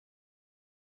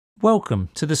Welcome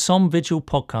to the Somme Vigil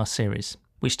podcast series,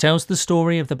 which tells the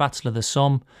story of the Battle of the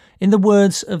Somme in the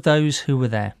words of those who were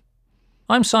there.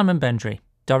 I'm Simon Bendry,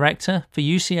 Director for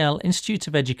UCL Institute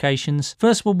of Education's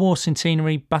First World War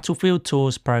Centenary Battlefield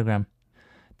Tours programme.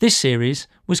 This series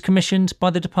was commissioned by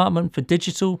the Department for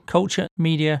Digital, Culture,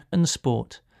 Media and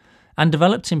Sport and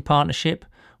developed in partnership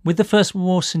with the First World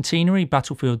War Centenary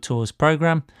Battlefield Tours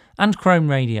programme and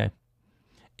Chrome Radio.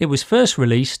 It was first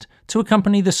released to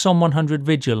accompany the Somme 100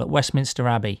 Vigil at Westminster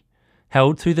Abbey,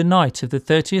 held through the night of the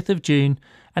 30th of June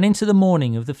and into the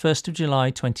morning of the 1st of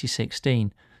July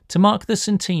 2016, to mark the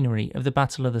centenary of the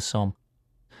Battle of the Somme.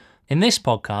 In this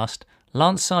podcast,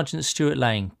 Lance Sergeant Stuart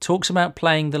Laing talks about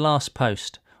playing the last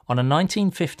post on a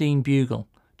 1915 bugle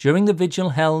during the vigil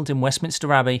held in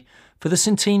Westminster Abbey for the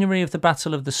centenary of the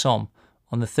Battle of the Somme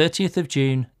on the 30th of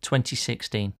June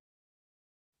 2016.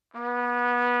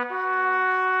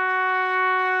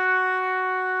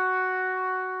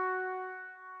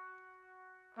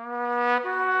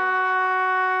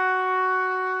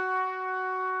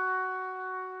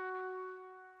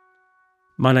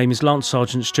 My name is Lance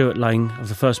Sergeant Stuart Laing of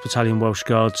the 1st Battalion Welsh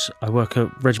Guards. I work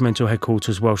at Regimental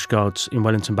Headquarters Welsh Guards in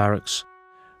Wellington Barracks.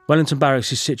 Wellington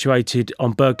Barracks is situated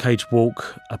on Birdcage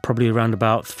Walk, probably around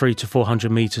about 300 to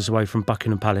 400 metres away from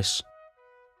Buckingham Palace.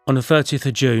 On the 30th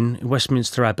of June in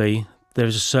Westminster Abbey, there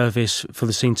is a service for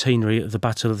the centenary of the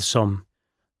Battle of the Somme.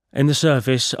 In the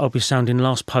service, I'll be sounding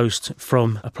last post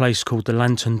from a place called the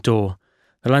Lantern Door.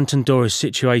 The Lantern Door is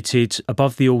situated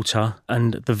above the altar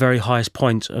and the very highest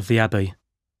point of the Abbey.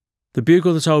 The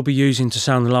bugle that I will be using to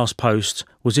sound the last post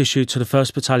was issued to the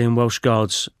 1st Battalion Welsh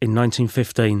Guards in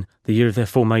 1915, the year of their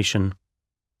formation.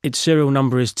 Its serial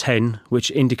number is 10, which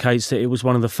indicates that it was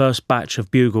one of the first batch of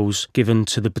bugles given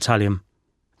to the battalion.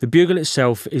 The bugle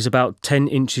itself is about 10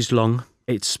 inches long.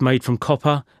 It's made from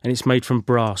copper and it's made from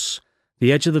brass.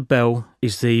 The edge of the bell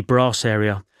is the brass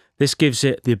area. This gives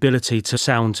it the ability to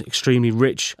sound extremely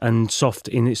rich and soft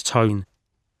in its tone.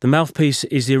 The mouthpiece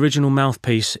is the original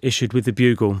mouthpiece issued with the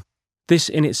bugle. This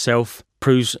in itself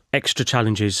proves extra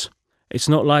challenges. It's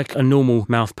not like a normal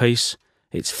mouthpiece,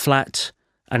 it's flat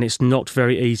and it's not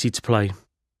very easy to play.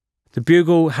 The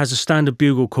bugle has a standard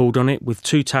bugle cord on it with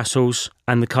 2 tassels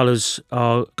and the colours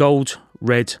are gold,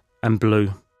 red and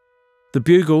blue. The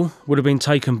bugle would have been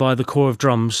taken by the Corps of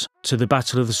Drums to the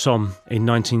Battle of the Somme in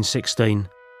 1916.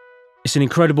 It's an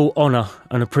incredible honour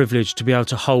and a privilege to be able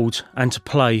to hold and to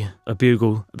play a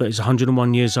bugle that is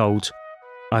 101 years old.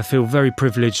 I feel very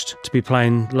privileged to be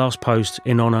playing last post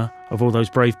in honour of all those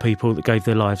brave people that gave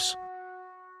their lives.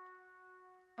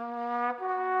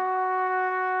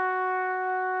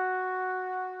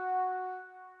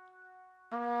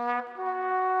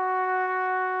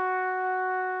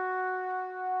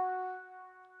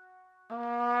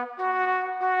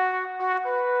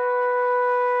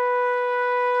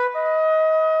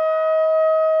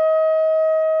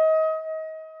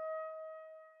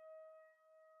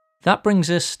 That brings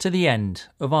us to the end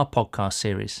of our podcast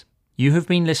series. You have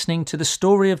been listening to The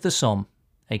Story of the Somme,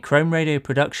 a Chrome Radio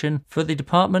production for the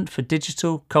Department for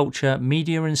Digital, Culture,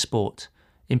 Media and Sport,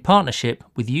 in partnership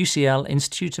with UCL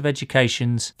Institute of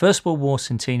Education's First World War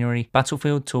Centenary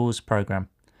Battlefield Tours programme.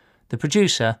 The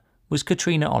producer was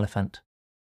Katrina Oliphant.